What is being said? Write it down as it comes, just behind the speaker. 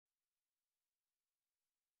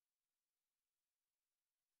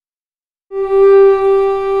சுவாமி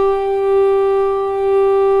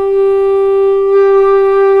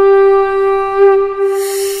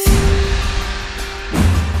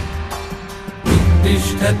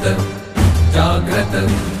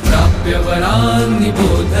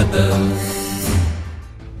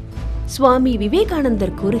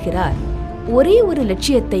விவேகானந்தர் கூறுகிறார், ஒரே ஒரு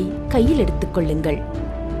லட்சியத்தை கையில் எடுத்துக் கொள்ளுங்கள்.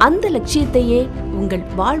 அந்த லட்சியத்தையே உங்கள்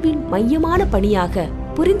வாழ்வின் மையமான பணியாக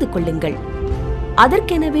புரிந்து கொள்ளுங்கள்.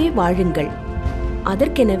 அதற்கெனவே வாழுங்கள்.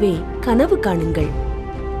 அதற்கெனவே கனவு காணுங்கள்.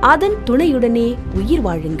 அதன் துணையுடனே உயிர்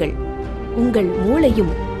வாழுங்கள். உங்கள்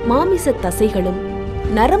மூளையும் மாமிச தசைகளும்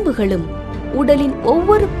நரம்புகளும் உடலின்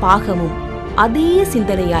ஒவ்வொரு பாகமும் அதே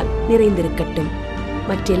சிந்தனையால் நிறைந்திருக்கட்டும்.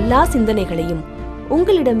 மற்றெல்லா சிந்தனைகளையும்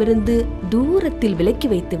உங்களிடமிருந்து தூரத்தில் விலக்கி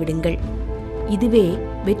வைத்து விடுங்கள். இதுவே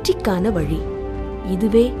வெற்றிக்கான வழி.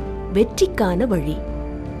 இதுவே வெற்றிக்கான வழி.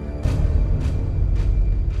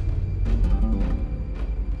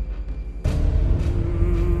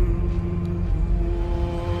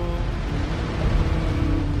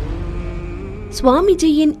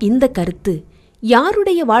 சுவாமிஜியின் இந்த கருத்து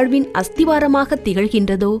யாருடைய வாழ்வின் அஸ்திவாரமாக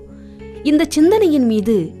திகழ்கின்றதோ, இந்த சிந்தனையின்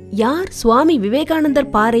மீது யார் சுவாமி விவேகானந்தர்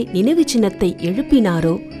பாறை நினைவு சின்னத்தை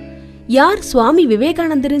எழுப்பினாரோ, யார் சுவாமி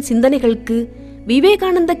விவேகானந்தரின் சிந்தனைகளுக்கு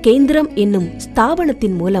விவேகானந்த கேந்திரம் என்னும்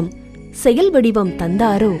ஸ்தாபனத்தின் மூலம் செயல் வடிவம்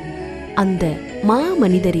தந்தாரோ, அந்த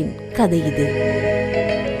மாமனிதரின் கதை இது.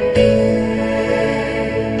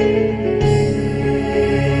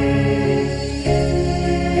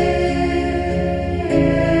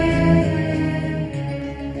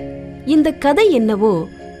 இந்த கதை என்னவோ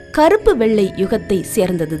கருப்பு வெள்ளை யுகத்தை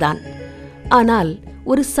சேர்ந்ததுதான். ஆனால்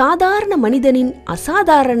ஒரு சாதாரண மனிதனின்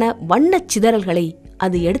அசாதாரண வண்ணச் சிதறல்களை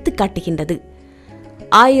அது எடுத்துக்காட்டுகின்றது.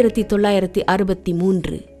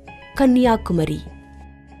 1963 கன்னியாகுமரி.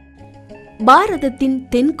 பாரதத்தின்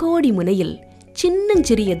தென்கோடி முனையில்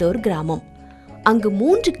சின்னஞ்சிறியதோர் கிராமம். அங்கு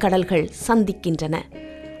 3 கடல்கள் சந்திக்கின்றன.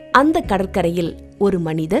 அந்த கடற்கரையில் ஒரு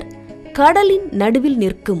மனிதர் கடலின் நடுவில்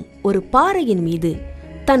நிற்கும் ஒரு பாறையின் மீது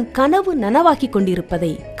தன் கனவு நனவாக்கிக் கொண்டிருப்பதை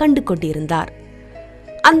கண்டு கொண்டிருந்தார்.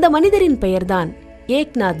 அந்த மனிதரின் பெயர்தான்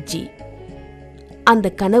ஏக்நாத்ஜி.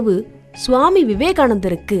 அந்த கனவு சுவாமி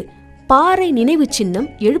விவேகானந்தருக்கு பாறை நினைவு சின்னம்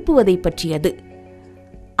எழுப்புவதை பற்றியது.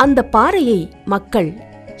 அந்த பாறையை மக்கள்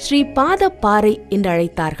ஸ்ரீபாத பாறை என்று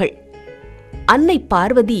அழைத்தார்கள். அன்னை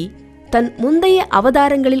பார்வதி தன் முந்தைய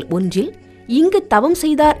அவதாரங்களில் ஒன்றில் இங்கு தவம்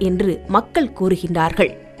செய்தார் என்று மக்கள்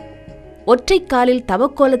கூறுகின்றார்கள். ஒற்றைக்காலில்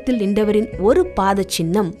தவக்கோலத்தில் நின்றவரின் ஒரு பாத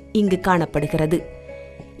சின்னம் இங்கு காணப்படுகிறது.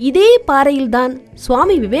 இதே பாறையில்தான்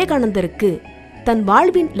சுவாமி விவேகானந்தருக்கு தன்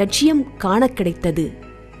வாழ்வின் லட்சியம் காண கிடைத்தது.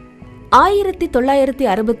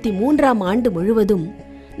 1963 ஆண்டு முழுவதும்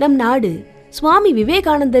நம் நாடு சுவாமி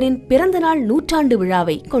விவேகானந்தரின் பிறந்தநாள் 100ஆண்டு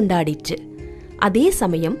விழாவை கொண்டாடிற்று. அதே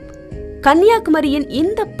சமயம் கன்னியாகுமரியின்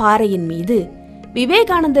இந்த பாறையின் மீது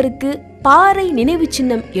விவேகானந்தருக்கு பாறை நினைவு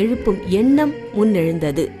சின்னம் எழுப்பும் எண்ணம்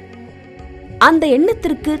முன்னெழுந்தது. அந்த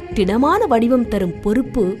எண்ணத்திற்கு திடமான வடிவம் தரும்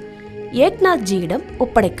பொறுப்பு ஏக்நாத்ஜியிடம்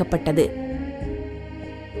ஒப்படைக்கப்பட்டது.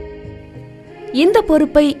 இந்த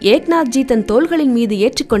பொறுப்பை ஏக்நாத்ஜி தன் தோள்களின் மீது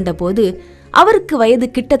ஏற்றுக்கொண்ட போது அவருக்கு வயது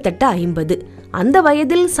கிட்டத்தட்ட 50. அந்த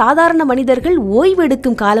வயதில் சாதாரண மனிதர்கள்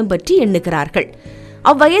ஓய்வெடுக்கும் காலம் பற்றி எண்ணுகிறார்கள்.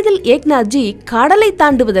 அவ்வயதில் ஏக்நாத்ஜி கடலை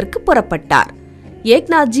தாண்டுவதற்கு புறப்பட்டார்.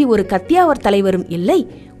 ஏக்நாத்ஜி ஒரு கத்தியாவர் தலைவரும் இல்லை,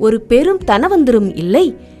 ஒரு பெரும் தனவந்தரும் இல்லை,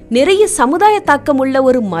 நிறைய சமுதாய தாக்கமுள்ள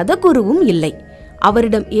ஒரு மதகுருவும் இல்லை.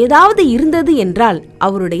 அவரிடம் ஏதாவது இருந்தது என்றால்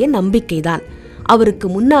அவருடைய நம்பிக்கைதான். அவருக்கு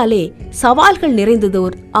முன்னாலே சவால்கள்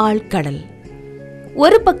நிறைந்ததோர் ஆழ்கடல்.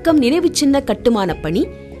 ஒரு பக்கம் நினைவு சின்ன கட்டுமான பணி,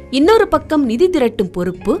 இன்னொரு பக்கம் நிதி திரட்டும்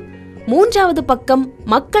பொறுப்பு, 3வது பக்கம்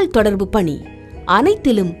மக்கள் தொடர்பு பணி.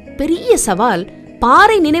 அனைத்திலும் பெரிய சவால்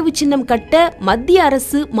பாறை நினைவு சின்னம் கட்ட மத்திய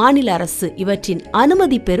அரசு, மாநில அரசு இவற்றின்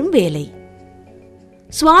அனுமதி பெறும் வேலை.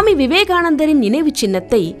 சுவாமி விவேகானந்தரின் நினைவு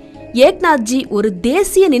சின்னத்தை ஏக்நாத்ஜி ஒரு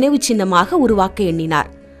தேசிய நினைவு சின்னமாக உருவாக்க எண்ணினார்.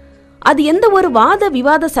 அது எந்த ஒரு வாத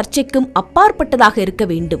விவாத சர்ச்சைக்கும் அப்பாற்பட்டதாக இருக்க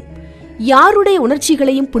வேண்டும். யாருடைய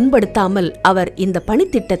உணர்ச்சிகளையும் புண்படுத்தாமல் அவர் இந்த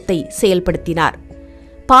பணித்திட்டத்தை செயல்படுத்தினார்.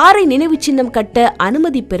 பாறை நினைவு சின்னம் கட்ட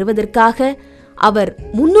அனுமதி பெறுவதற்காக அவர்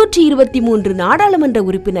 323 நாடாளுமன்ற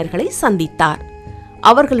உறுப்பினர்களை சந்தித்தார்.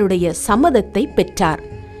 அவர்களுடைய சம்மதத்தை பெற்றார்.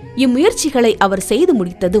 இம்முயற்சிகளை அவர் செய்து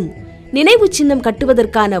முடித்ததும் நினைவு சின்னம்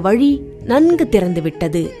கட்டுவதற்கான வழி நன்கு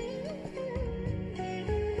திறந்துவிட்டது.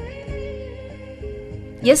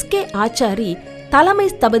 எஸ்.கே. ஆச்சாரி தலைமை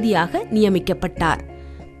ஸ்தபதியாக நியமிக்கப்பட்டார்.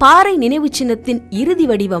 பாறை நினைவு சின்னத்தின் இறுதி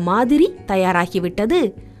வடிவ மாதிரி தயாராகிவிட்டது.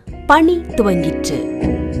 பணி துவங்கிற்று.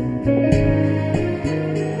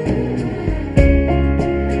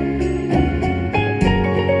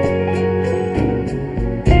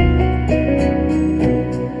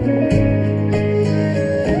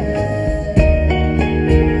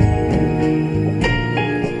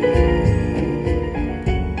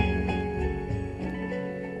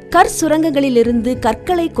 சுரங்கங்களிலிருந்து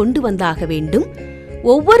கற்களை கொண்டு வந்தாக வேண்டும்.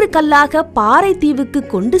 ஒவ்வொரு கல்லாக பாறை தீவுக்கு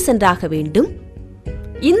கொண்டு சென்றாக வேண்டும்.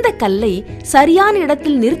 இந்த கல்லை சரியான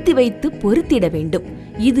இடத்தில் நிறுத்தி வைத்து பொருத்திட வேண்டும்.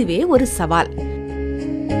 இதுவே ஒரு சவால்.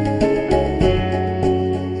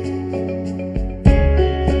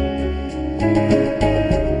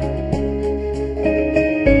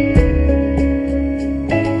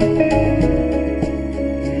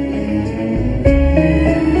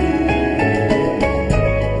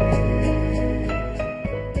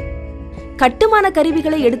 கட்டுமான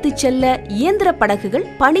கருவிகளை எடுத்துச் செல்ல இயந்திர படகுகள்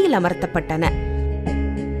பணியில் அமர்த்தப்பட்டன.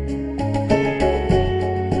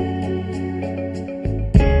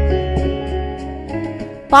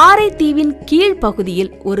 பாறை தீவின் கீழ்ப்பகுதியில்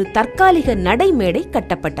ஒரு தற்காலிக நடைமேடை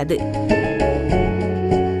கட்டப்பட்டது.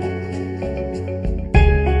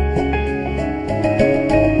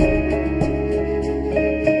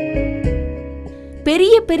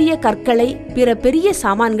 பெரிய பெரிய கற்களை, பிற பெரிய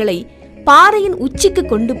சாமான்களை பாறையின் உச்சிக்கு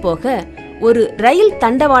கொண்டு போக ஒரு ரயில்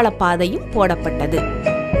தண்டவாள பாதையும் போடப்பட்டது.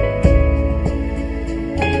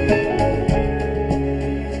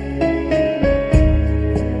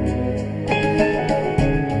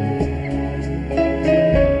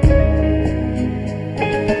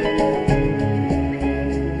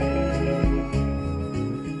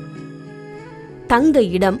 தங்க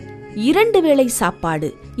இடம், 2 வேளை சாப்பாடு,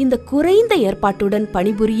 இந்த குறைந்த ஏற்பாட்டுடன்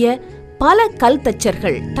பணிபுரிய பல கல்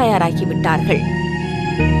தச்சர்கள் தயாராகிவிட்டார்கள்.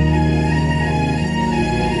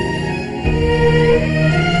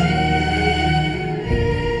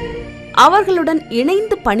 அவர்களுடன்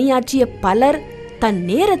இணைந்து பணியாற்றிய பலர் தன்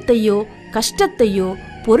நேரத்தையோ கஷ்டத்தையோ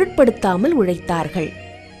பொருட்படுத்தாமல் உழைத்தார்கள்.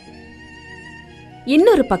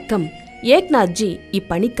 இன்னொரு பக்கம் ஏக்நாத்ஜி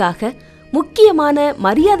இப்பணிக்காக முக்கியமான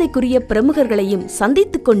மரியாதைக்குரிய பிரமுகர்களையும்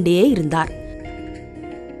சந்தித்துக் கொண்டே இருந்தார்.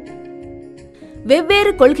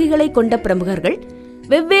 வெவ்வேறு கொள்கைகளை கொண்ட பிரமுகர்கள்,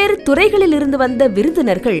 வெவ்வேறு துறைகளில் இருந்து வந்த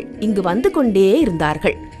விருந்தினர்கள் இங்கு வந்து கொண்டே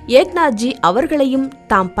இருந்தார்கள். ஏக்நாத்ஜி அவர்களையும்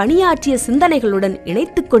தாம் பணியாற்றிய சிந்தனைகளுடன்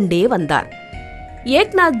இணைத்துக் கொண்டே வந்தார்.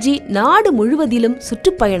 ஏக்நாத்ஜி நாடு முழுவதிலும்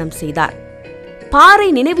சுற்றுப்பயணம் செய்தார். பாறை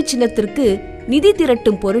நினைவு சின்னத்திற்கு நிதி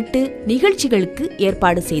திரட்டும் பொருட்டு நிகழ்ச்சிகளுக்கு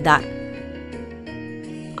ஏற்பாடு செய்தார்.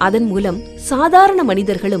 அதன் மூலம் சாதாரண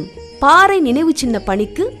மனிதர்களும் பாறை நினைவு சின்ன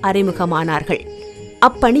பணிக்கு அறிமுகமானார்கள்.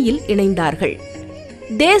 அப்பணியில் இணைந்தார்கள்.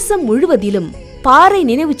 தேசம் முழுவதிலும் பாறை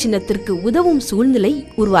நினைவு சின்னத்திற்கு உதவும் சூழ்நிலை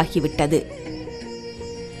உருவாகிவிட்டது.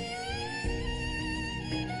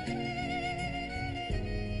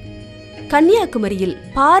 கன்னியாகுமரியில்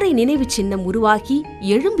பாறை நினைவு சின்னம் உருவாகி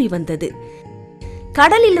எழும்பி வந்தது.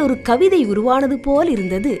 கடலில் ஒரு கவிதை உருவானது போல்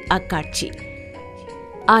இருந்தது அக்காட்சி.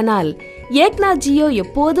 ஆனால் ஏக்நாத்ஜியோ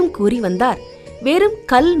எப்போதும் கூறி வந்தார், வெறும்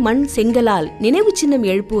கல், மண், செங்கலால் நினைவு சின்னம்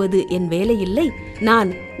எழுப்புவது என் வேலையில்லை. நான்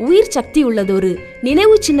உயிர் சக்தியுள்ளதொரு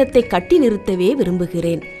நினைவு சின்னத்தை கட்டி நிறுத்தவே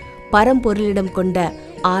விரும்புகிறேன். பரம்பொருளிடம் கொண்ட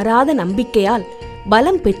ஆறாத நம்பிக்கையால்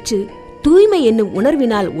பலம் பெற்று, தூய்மை என்னும்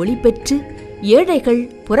உணர்வினால் ஒளி பெற்று, ஏழைகள்,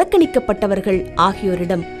 புறக்கணிக்கப்பட்டவர்கள்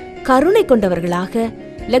ஆகியோரிடம் கருணை கொண்டவர்களாக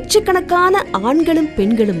லட்சக்கணக்கான ஆண்களும்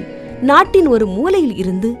பெண்களும் நாட்டின் ஒரு மூலையில்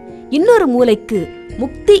இருந்து இன்னொரு மூலைக்கு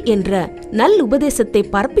முக்தி என்ற நல் உபதேசத்தை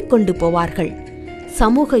பரப்பிக்கொண்டு போவார்கள்.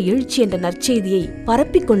 சமூக எழுச்சி என்ற நற்செய்தியை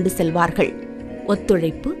பரப்பிக்கொண்டு செல்வார்கள்.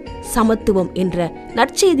 ஒத்துழைப்பு, சமத்துவம் என்ற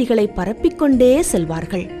நற்செய்திகளை பரப்பிக்கொண்டே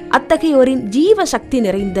செல்வார்கள். அத்தகையோரின் ஜீவ சக்தி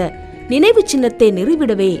நிறைந்த நினைவு சின்னத்தை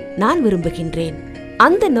நிறுவிடவே நான் விரும்புகின்றேன்.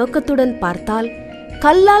 அந்த நோக்கத்துடன் பார்த்தால்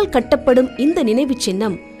கல்லால் கட்டப்படும் இந்த நினைவு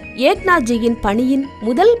சின்னம் ஏக்நாத்ஜியின் பணியின்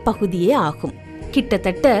முதல் பகுதியே ஆகும்.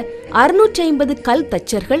 கிட்டத்தட்ட 650 கல்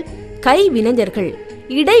தச்சர்கள், கைவினைஞர்கள்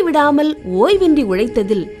இடைவிடாமல் ஓய்வின்றி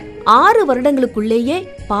உழைத்ததில் 6 வருடங்களுக்குள்ளேயே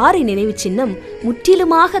பாறை நினைவு சின்னம்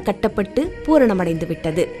முற்றிலுமாக கட்டப்பட்டு பூரணமடைந்து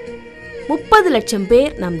விட்டது. 30 லட்சம்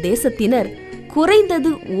பேர் நம் தேசத்தினர்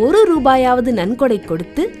குறைந்தது 1 ரூபாயாவது நன்கொடை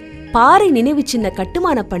கொடுத்து பாறை நினைவு சின்ன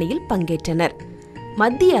கட்டுமான பணியில் பங்கேற்றனர்.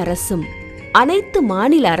 மத்திய அரசும் அனைத்து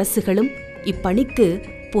மாநில அரசுகளும் இப்பணிக்கு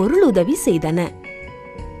பொருளுதவி செய்தன.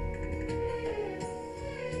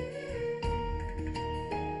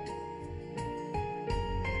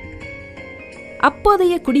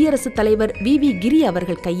 அப்போதைய குடியரசுத் தலைவர் வி. கிரி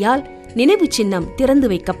அவர்கள் கையால் நினைவு சின்னம் திறந்து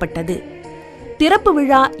வைக்கப்பட்டது. திறப்பு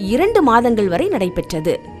விழா 2 மாதங்கள் வரை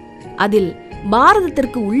நடைபெற்றது. அதில்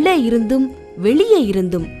பாரதத்திற்கு உள்ளே இருந்தும் வெளியே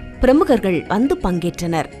இருந்தும் பிரமுகர்கள் வந்து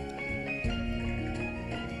பங்கேற்றனர்.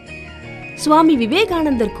 சுவாமி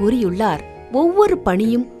விவேகானந்தர் கூறியுள்ளார், ஒவ்வொரு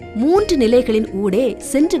பணியும் 3 நிலைகளின் ஊடே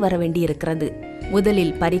சென்று வர வேண்டியிருக்கிறது.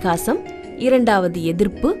 முதலில் பரிகாசம், 2வது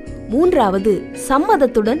எதிர்ப்பு, 3வது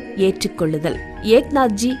சம்மதத்துடன் ஏற்றுக்கொள்ளுதல்.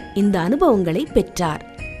 ஏக்நாத்ஜி இந்த அனுபவங்களை பெற்றார்.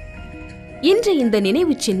 இன்று இந்த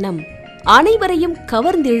நினைவு சின்னம் அனைவரையும்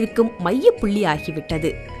கவர்ந்திழுக்கும் மைய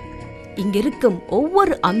புள்ளியாகிவிட்டது. இங்கிருக்கும்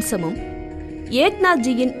ஒவ்வொரு அம்சமும்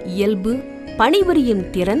ஏக்நாத்ஜியின் இயல்பு, பணிபுரியும்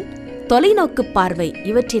திறன், தொலைநோக்கு பார்வை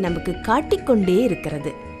இவற்றை நமக்கு காட்டிக்கொண்டே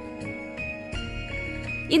இருக்கிறது.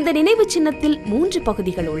 இந்த நினைவு சின்னத்தில் 3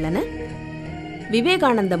 பகுதிகள் உள்ளன.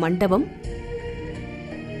 விவேகானந்த மண்டபம்,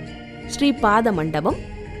 ஸ்ரீபாத மண்டபம்,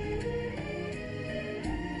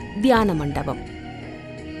 தியான மண்டபம்.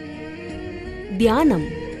 தியானம்,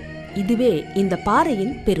 இதுவே இந்த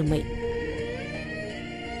பாறையின் பெருமை.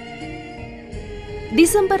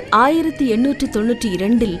 டிசம்பர்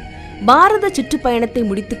 1892 பாரத சுற்றுப்பயணத்தை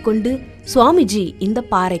முடித்துக்கொண்டு சுவாமிஜி இந்த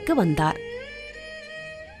பாறைக்கு வந்தார்.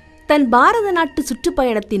 தன் பாரத நாட்டு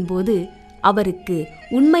சுற்றுப்பயணத்தின் போது அவருக்கு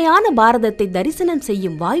உண்மையான பாரதத்தை தரிசனம்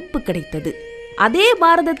செய்யும் வாய்ப்பு கிடைத்தது. அதே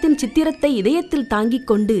பாரதத்தின் சித்திரத்தை இதயத்தில் தாங்கிக்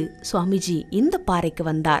கொண்டு சுவாமிஜி இந்த பாறைக்கு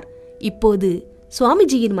வந்தார். இப்போது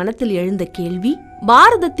சுவாமிஜியின் மனத்தில் எழுந்த கேள்வி,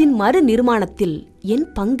 பாரதத்தின் மறு நிர்மாணத்தில் என்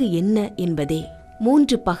பங்கு என்ன என்பதே.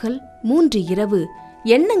 3 பகல் 3 இரவு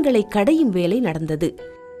எண்ணங்களை கடையும் வேலை நடந்தது.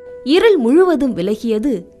 இருள் முழுவதும்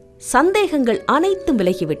விலகியது. சந்தேகங்கள் அனைத்தும்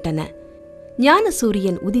விலகிவிட்டன. ஞான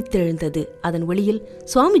சூரியன் உதித்தெழுந்தது. அதன் ஒளியில்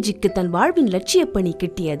சுவாமிஜிக்கு தன் வாழ்வின் லட்சிய பணி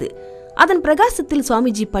கிட்டியது. அதன் பிரகாசத்தில்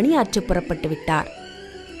சுவாமிஜி பணியாற்ற புறப்பட்டு விட்டார்.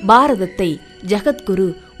 பாரதத்தை ஜகத்குரு,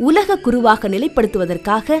 உலக குருவாக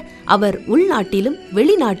நிலைப்படுத்துவதற்காக அவர் உள்நாட்டிலும்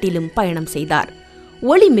வெளிநாட்டிலும் பயணம் செய்தார்.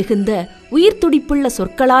 ஒளி மிகுந்த உயிர் துடிப்புள்ள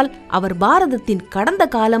சொற்களால் அவர் பாரதத்தின் கடந்த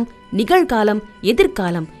காலம், நிகழ்காலம்,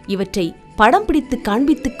 எதிர்காலம் இவற்றை படம் பிடித்து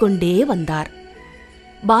காண்பித்துக் கொண்டே வந்தார்.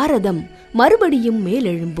 பாரதம் மறுபடியும்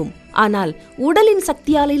மேலெழும்பும். ஆனால் உடலின்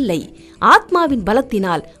சக்தியால் இல்லை, ஆத்மாவின்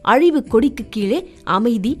பலத்தினால் அழிவு கொடிக்கு கீழே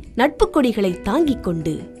அமைதி, நட்பு கொடிகளை தாங்கிக்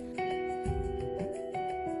கொண்டு.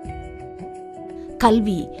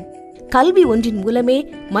 கல்வி, கல்வி ஒன்றின் மூலமே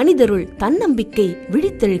மனிதருள் தன்னம்பிக்கை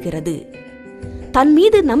விழித்தெழுகிறது. தன்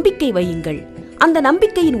மீது நம்பிக்கை வையுங்கள். அந்த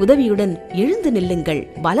நம்பிக்கையின் உதவியுடன் எழுந்து நில்லுங்கள்,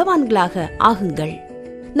 பலவான்களாக ஆகுங்கள்.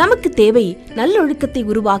 நமக்கு தேவை நல்லொழுக்கத்தை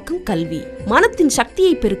உருவாக்கும் கல்வி, மனத்தின்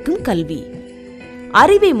சக்தியை பெருக்கும் கல்வி,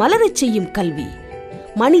 அறிவை மலரச் செய்யும் கல்வி,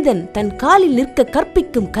 மனிதன் தன் காலில் நிற்க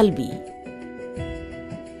கற்பிக்கும் கல்வி.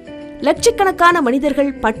 லட்சக்கணக்கான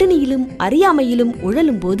மனிதர்கள் பட்டினியிலும் அறியாமையிலும்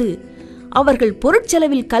உழலும் போது அவர்கள்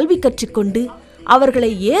பொருட்செலவில் கல்வி கற்றுக்கொண்டு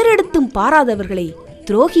அவர்களை ஏறெடுத்தும் பாராதவர்களை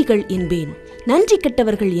துரோகிகள் என்பேன், நன்றி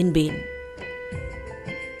கெட்டவர்கள் என்பேன்.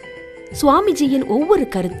 சுவாமிஜியின் ஒவ்வொரு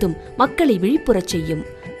கருத்தும் மக்களை விழிப்புறச் செய்யும்.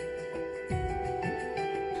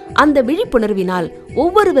 அந்த விழிப்புணர்வினால்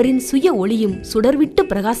ஒவ்வொருவரின் சுய ஒளியும் சுடர்விட்டு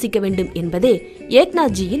பிரகாசிக்க வேண்டும் என்பதே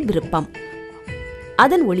ஏக்நாத்ஜியின் விருப்பம்.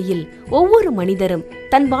 அதன் ஒளியில் ஒவ்வொரு மனிதரும்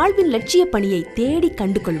தன் வாழ்வின் லட்சிய பணியை தேடி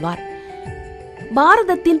கண்டு கொள்வார்.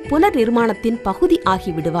 பாரதத்தின் புனர் நிர்மாணத்தின் பகுதி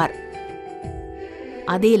ஆகிவிடுவார்.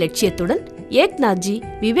 அதே லட்சியத்துடன் ஏக்நாத்ஜி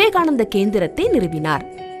விவேகானந்த கேந்திரத்தை நிறுவினார்.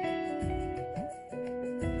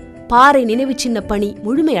 பாறை நினைவு சின்ன பணி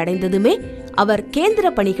முழுமையடைந்ததுமே அவர் கேந்திர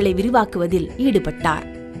பணிகளை விரிவாக்குவதில் ஈடுபட்டார்.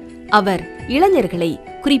 அவர் இளைஞர்களை,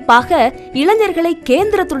 குறிப்பாக இளைஞர்களை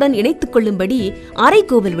கேந்திரத்துடன் இணைத்துக் கொள்ளும்படி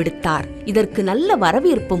அறைகூவல் விடுத்தார். இதற்கு நல்ல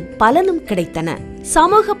வரவேற்பும் பலனும் கிடைத்தன.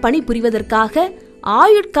 சமூக பணி புரிவதற்காக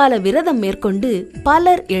ஆயுட்கால விரதம் மேற்கொண்டு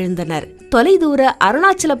பலர் எழுந்தனர். தொலைதூர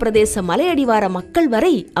அருணாச்சல பிரதேச மலையடிவார மக்கள்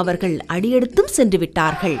வரை அவர்கள் அடியெடுத்தும் சென்று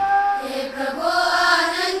விட்டார்கள்.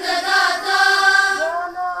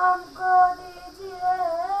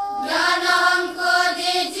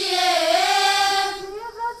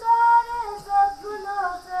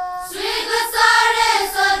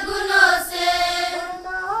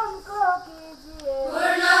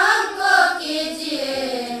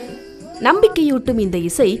 நம்பிக்கையூட்டும் இந்த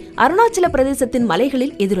இசை அருணாச்சல பிரதேசத்தின்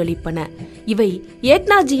மலைகளில் எதிரொலிப்பன. இவை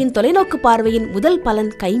ஏக்நாத்ஜியின் தொலைநோக்கு பார்வையின் முதல்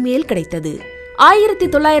பலன் கைமேல் கிடைத்தது.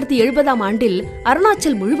 1970ஆம் ஆண்டில்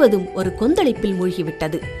அருணாச்சல் முழுவதும் ஒரு கொந்தளிப்பில்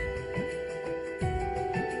மூழ்கிவிட்டது.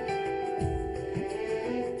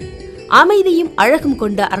 அமைதியும் அழகும்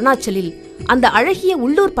கொண்ட அருணாச்சலில் அந்த அழகிய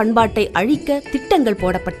உள்ளூர் பண்பாட்டை அழிக்க திட்டங்கள்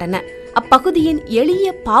போடப்பட்டன. அப்பகுதியின் எளிய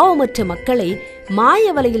பாவமற்ற மக்களை மாய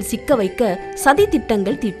வலையில் சிக்க வைக்க சதி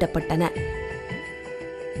திட்டங்கள் தீட்டப்பட்டன.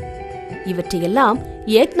 இவற்றையெல்லாம்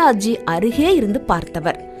ஏக்நாத்ஜி அருகே இருந்து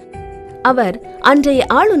பார்த்தவர். அவர் அன்றைய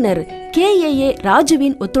ஆளுநர் KAA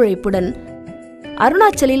ராஜுவின் ஒத்துழைப்புடன்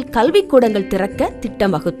அருணாச்சலில் கல்விக்கூடங்கள் திறக்க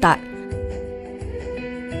திட்டம் வகுத்தார்.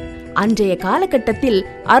 அன்றைய காலகட்டத்தில்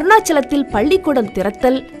அருணாச்சலத்தில் பள்ளிக்கூடம்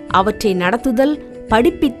திறத்தல், அவற்றை நடத்துதல்,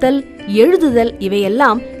 படிப்பித்தல், எழுதுதல்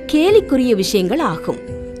இவையெல்லாம் கேலிக்குரிய விஷயங்கள் ஆகும்.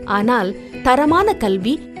 ஆனால் தரமான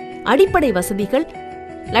கல்வி, அடிப்படை வசதிகள்,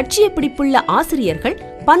 லட்சிய பிடிப்புள்ள ஆசிரியர்கள்,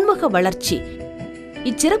 பன்முக வளர்ச்சி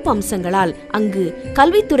இச்சிறப்பு அம்சங்களால் அங்கு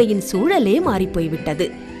கல்வித்துறையின் சூழலே மாறிப்போய்விட்டது.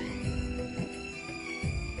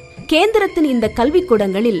 கேந்திரத்தின் இந்த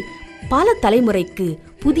கல்விக்கூடங்களில் பல தலைமுறைக்கு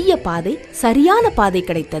புதிய பாதை, சரியான பாதை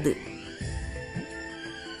கிடைத்தது.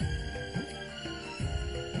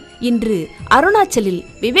 இன்று அருணாச்சலில்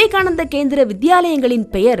விவேகானந்த கேந்திர வித்யாலயங்களின்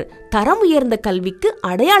பெயர் தரம் உயர்ந்த கல்விக்கு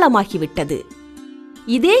அடையாளமாகிவிட்டது.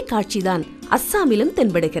 இதே காட்சிதான் அஸ்ஸாமிலும்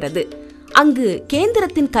தென்படுகிறது. அங்கு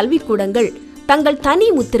கேந்திரத்தின் கல்விக்கூடங்கள் தங்கள் தனி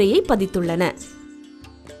முத்திரையை பதித்துள்ளன.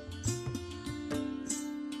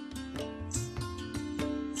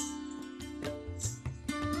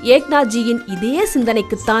 ஏக்நாத்ஜியின் இதே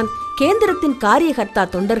சிந்தனைக்குத்தான் கேந்திரத்தின் காரியகர்த்தா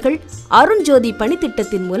தொண்டர்கள் அருண்ஜோதி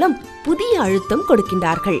பணித்திட்டத்தின் மூலம் புதிய அழுத்தம்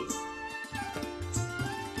கொடுக்கின்றார்கள்.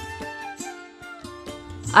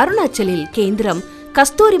 அருணாச்சலில் கேந்திரம்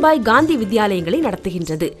கஸ்தூரிபாய் காந்தி வித்யாலயங்களை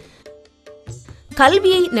நடத்துகின்றது.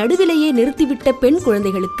 கல்வியை நடுவிலேயே நிறுத்திவிட்ட பெண்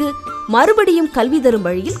குழந்தைகளுக்கு மறுபடியும் கல்வி தரும்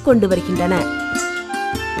வழியில் கொண்டு வருகின்றன.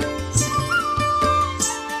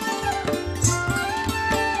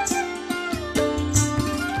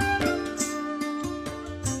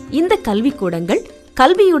 இந்த கல்விக்கூடங்கள்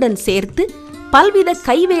கல்வியுடன் சேர்த்து பல்வித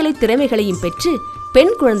கைவேலை திறமைகளையும் பெற்று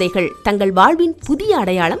பெண் குழந்தைகள் தங்கள் வாழ்வின் புதிய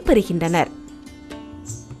அடையாளம் பெறுகின்றனர்.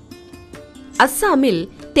 அஸ்ஸாமில்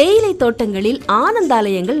தேயிலை தோட்டங்களில்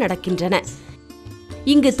ஆனந்தாலயங்கள் நடக்கின்றன.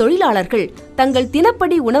 இங்கு தொழிலாளர்கள் தங்கள்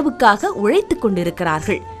தினப்படி உணவுக்காக உழைத்துக்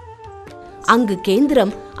கொண்டிருக்கிறார்கள். அங்கு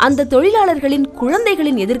கேந்திரம் அந்த தொழிலாளர்களின்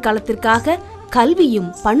குழந்தைகளின் எதிர்காலத்திற்காக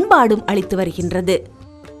கல்வியும் பண்பாடும் அளித்து வருகின்றது.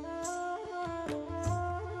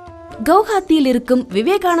 கவுஹாத்தியில் இருக்கும்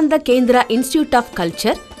Vivekananda Kendra institute of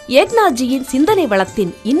culture ஏக்நாத்ஜியின் சிந்தனை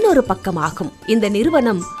வளத்தின் இன்னொரு பக்கமாகும். இந்த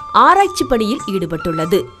நிறுவனம் ஆராய்ச்சி பணியில்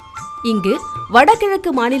ஈடுபட்டுள்ளது. இங்கு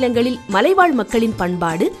வடகிழக்கு மாநிலங்களில் மலைவாழ் மக்களின்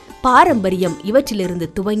பண்பாடு, பாரம்பரியம் இவற்றிலிருந்து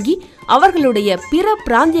துவங்கி அவர்களுடைய பிற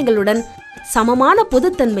பிராந்தியங்களுடன் சமமான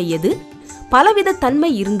பொதுத்தன்மை எது, பலவித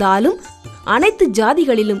தன்மை இருந்தாலும் அனைத்து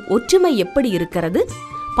ஜாதிகளிலும் ஒற்றுமை எப்படி இருக்கிறது,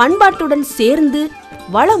 பண்பாட்டுடன் சேர்ந்து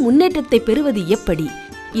வள முன்னேற்றத்தை பெறுவது எப்படி,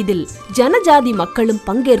 இதில் ஜனஜாதி மக்களும்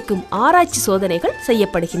பங்கேற்கும் ஆராய்ச்சி சோதனைகள்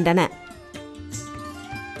செய்யப்படுகின்றன.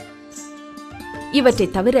 இவற்றை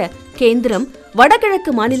தவிர கேந்திரம்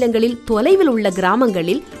வடகிழக்கு மாநிலங்களில் தொலைவில் உள்ள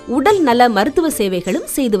கிராமங்களில் உடல் நல மருத்துவ சேவைகளும்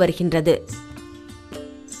செய்து வருகின்றது.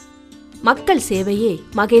 மக்கள் சேவையே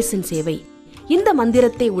மகேசன் சேவை. இந்த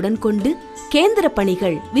மந்திரத்தை உடன்கொண்டு கேந்திர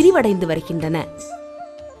பணிகள் விரிவடைந்து வருகின்றன.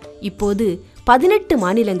 இப்போது 18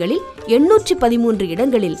 மாநிலங்களில் 813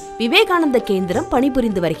 இடங்களில் விவேகானந்த கேந்திரம்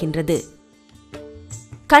பணிபுரிந்து வருகின்றது.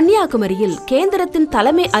 கன்னியாகுமரியில் கேந்திரத்தின்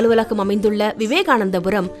தலைமை அலுவலகம் அமைந்துள்ள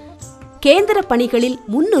விவேகானந்தபுரம் கேந்திர பணிகளில்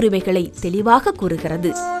முன்னுரிமைகளை தெளிவாக கூறுகிறது.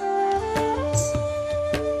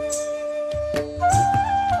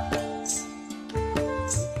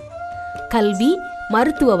 கல்வி,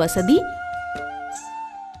 மருத்துவ வசதி,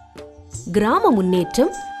 கிராம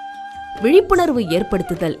முன்னேற்றம், விழிப்புணர்வு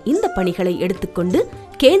ஏற்படுத்துதல் இந்த பணிகளை எடுத்துக்கொண்டு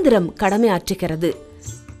கேந்திரம் கடமையாற்றுகிறது.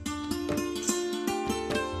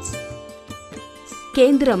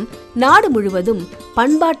 கேந்திரம் நாடு முழுவதும்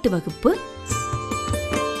பண்பாட்டு வகுப்பு,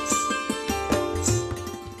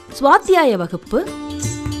 சுவாத்தியாய வகுப்பு,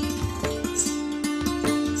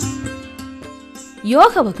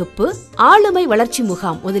 யோக வகுப்பு, ஆளுமை வளர்ச்சி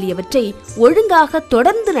முகாம் முதலியவற்றை ஒழுங்காக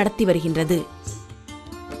தொடர்ந்து நடத்தி வருகின்றது.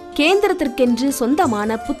 கேந்திரத்திற்கென்று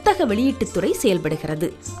சொந்தமான புத்தக வெளியீட்டுத்துறை செயல்படுகிறது.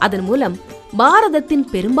 அதன் மூலம் பாரதத்தின்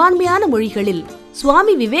பெரும்பான்மையான மொழிகளில்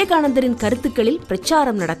சுவாமி விவேகானந்தரின் கருத்துக்களில்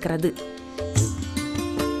பிரச்சாரம் நடக்கிறது.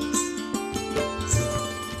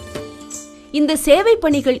 இந்த சேவை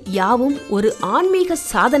பணிகள் யாவும் ஒரு ஆன்மீக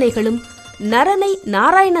சாதனைகளும் நரனை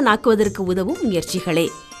நாராயணனாக்குவதற்கு உதவும் முயற்சிகளே.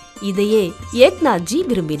 இதையே ஏக்நாத்ஜி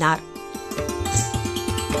விரும்பினார்.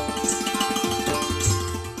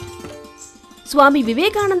 சுவாமி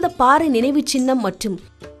விவேகானந்த பாறை நினைவு சின்னம் மற்றும்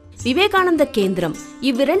விவேகானந்த கேந்திரம்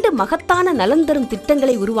இவ்விரண்டு மகத்தான நலன் தரும்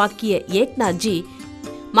திட்டங்களை உருவாக்கிய ஏக்நாத்ஜி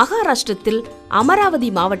மகாராஷ்டிரத்தில்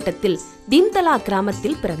அமராவதி மாவட்டத்தில் திம்தலா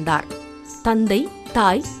கிராமத்தில் பிறந்தார். தந்தை,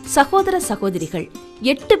 தாய், சகோதர சகோதரிகள்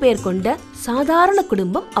 8 பேர் கொண்ட சாதாரண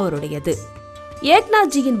குடும்பம் அவருடையது.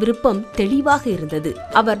 ஏக்நாத்ஜியின் விருப்பம் தெளிவாக இருந்தது.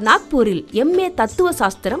 அவர் நாக்பூரில் MA தத்துவ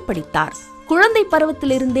சாஸ்திரம் படித்தார். குழந்தை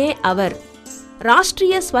பருவத்திலிருந்தே அவர்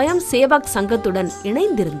ராஷ்டிரிய ஸ்வயம் சேவக் சங்கத்துடன்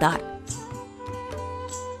இணைந்திருந்தார்.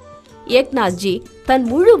 ஏக்நாத்ஜி தன்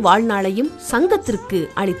முழு வாழ்நாளையும் சங்கத்திற்கு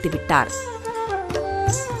அளித்துவிட்டார்.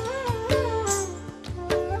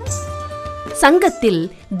 சங்கத்தில்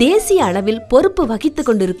தேசிய அளவில் பொறுப்பு வகித்துக்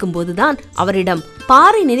கொண்டிருக்கும் போதுதான் அவரிடம்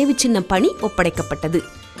பாறை நினைவு சின்னம் பணி ஒப்படைக்கப்பட்டது.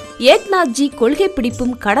 ஏக்நாத்ஜி கொள்கை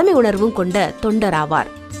பிடிப்பும் கடமை உணர்வும் கொண்ட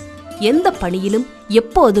தொண்டராவார். எந்த பணியிலும்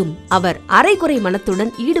எப்போதும் அவர் அரைகுறை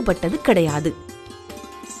மனத்துடன் ஈடுபட்டது கிடையாது.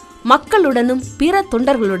 மக்களுடனும் பிற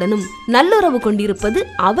தொண்டர்களுடனும் நல்லுறவு கொண்டிருப்பது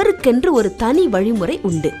அவருக்கென்று ஒரு தனி வழிமுறை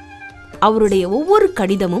உண்டு. அவருடைய ஒவ்வொரு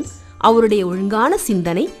கடிதமும் அவருடைய ஒழுங்கான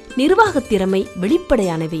சிந்தனை, நிர்வாகத் திறமை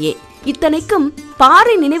வெளிப்படையானவையே. இத்தனைக்கும்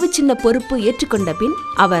பாறை நினைவு சின்ன பொறுப்பு ஏற்றுக்கொண்ட பின்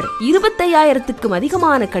அவர் 25,000க்கும்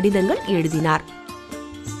அதிகமான கடிதங்கள் எழுதினார்.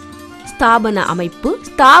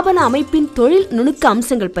 ஸ்தாபன அமைப்பின் தொழில் நுணுக்க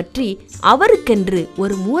அம்சங்கள் பற்றி அவருக்கென்று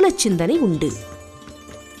ஒரு மூலச்சிந்தனை உண்டு.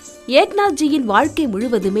 ஏக்நாத்ஜியின் வாழ்க்கை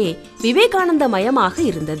முழுவதுமே விவேகானந்த மயமாக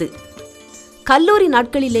இருந்தது. கல்லூரி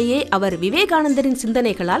நாட்களிலேயே அவர் விவேகானந்தரின்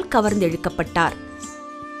சிந்தனைகளால் கவர்ந்தெழுக்கப்பட்டார்.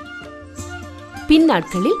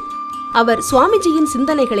 பின்னாட்களில் அவர் சுவாமிஜியின்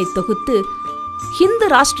சிந்தனைகளை தொகுத்து ஹிந்து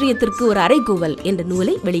ராஷ்டிரியத்திற்கு ஒரு அறைகூவல் என்ற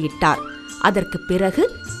நூலை வெளியிட்டார். அதற்கு பிறகு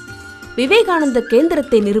விவேகானந்த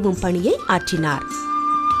கேந்திரத்தை நிறுவும் பணியை ஆற்றினார்.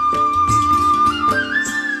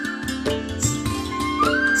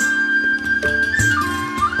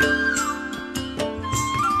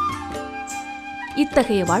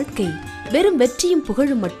 இத்தகைய வாழ்க்கை வெறும் வெற்றியும்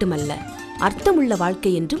புகழும் மட்டுமல்ல, அர்த்தமுள்ள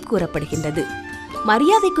வாழ்க்கை என்றும் கூறப்படுகின்றது.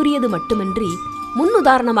 மரியாதைக்குரியது மட்டுமின்றி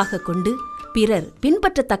முன்னுதாரணமாக கொண்டு பிறர்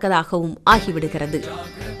பின்பற்றத்தக்கதாகவும் ஆகிவிடுகிறது.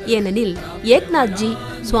 ஏனெனில் ஏக்நாத்ஜி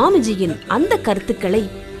சுவாமிஜியின் அந்த கருத்துக்களை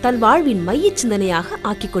தன் வாழ்வின் மைய சிந்தனையாக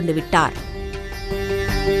ஆக்கிக் கொண்டு விட்டார்.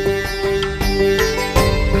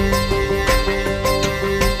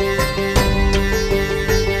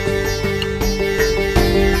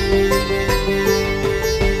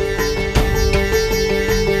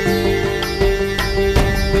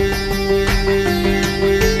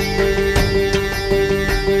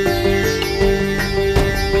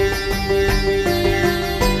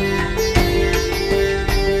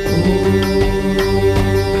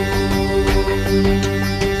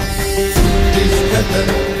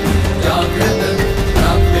 जाग्रत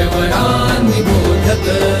प्राप्य वरान्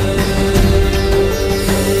निबोधत